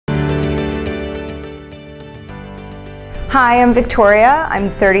Hi, I'm Victoria. I'm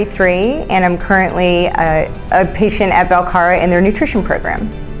 33 and I'm currently a patient at Belcara in their nutrition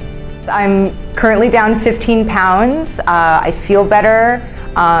program. I'm currently down 15 pounds. I feel better.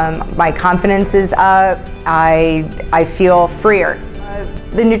 My confidence is up. I feel freer.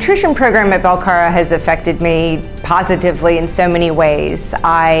 The nutrition program at Belcara has affected me positively in so many ways.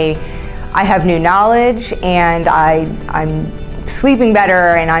 I have new knowledge and I'm sleeping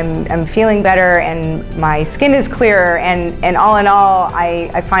better and I'm feeling better and my skin is clearer and all in all,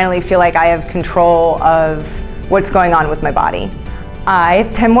 I finally feel like I have control of what's going on with my body. I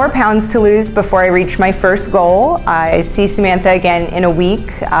have 10 more pounds to lose before I reach my first goal. I see Samantha again in a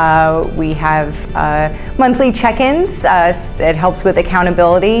week. We have monthly check-ins. It helps with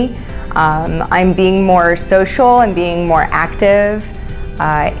accountability. I'm being more social and being more active.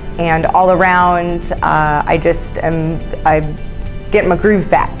 And all around, I get my groove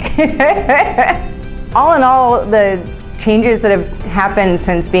back. All in all, the changes that have happened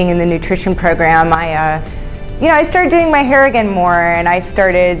since being in the nutrition program, I started doing my hair again more, and I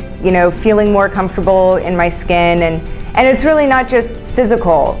started, feeling more comfortable in my skin, and it's really not just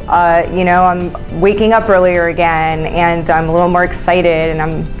physical. I'm waking up earlier again, and I'm a little more excited, and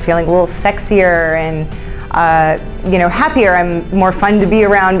I'm feeling a little sexier and happier. I'm more fun to be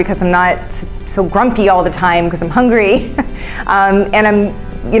around because I'm not so grumpy all the time because I'm hungry. And I'm,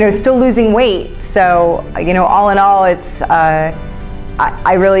 still losing weight. So, all in all, it's,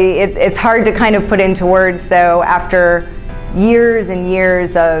 it's hard to kind of put into words though, after years and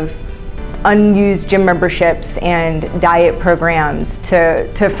years of unused gym memberships and diet programs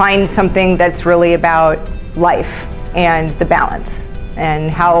to find something that's really about life and the balance,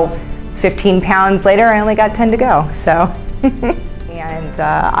 and how 15 pounds later, I only got 10 to go, so. And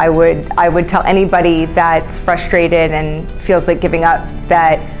I would tell anybody that's frustrated and feels like giving up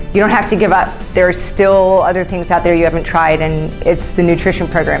that you don't have to give up. There's still other things out there you haven't tried, and it's the nutrition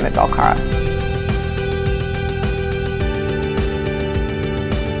program at Belcara.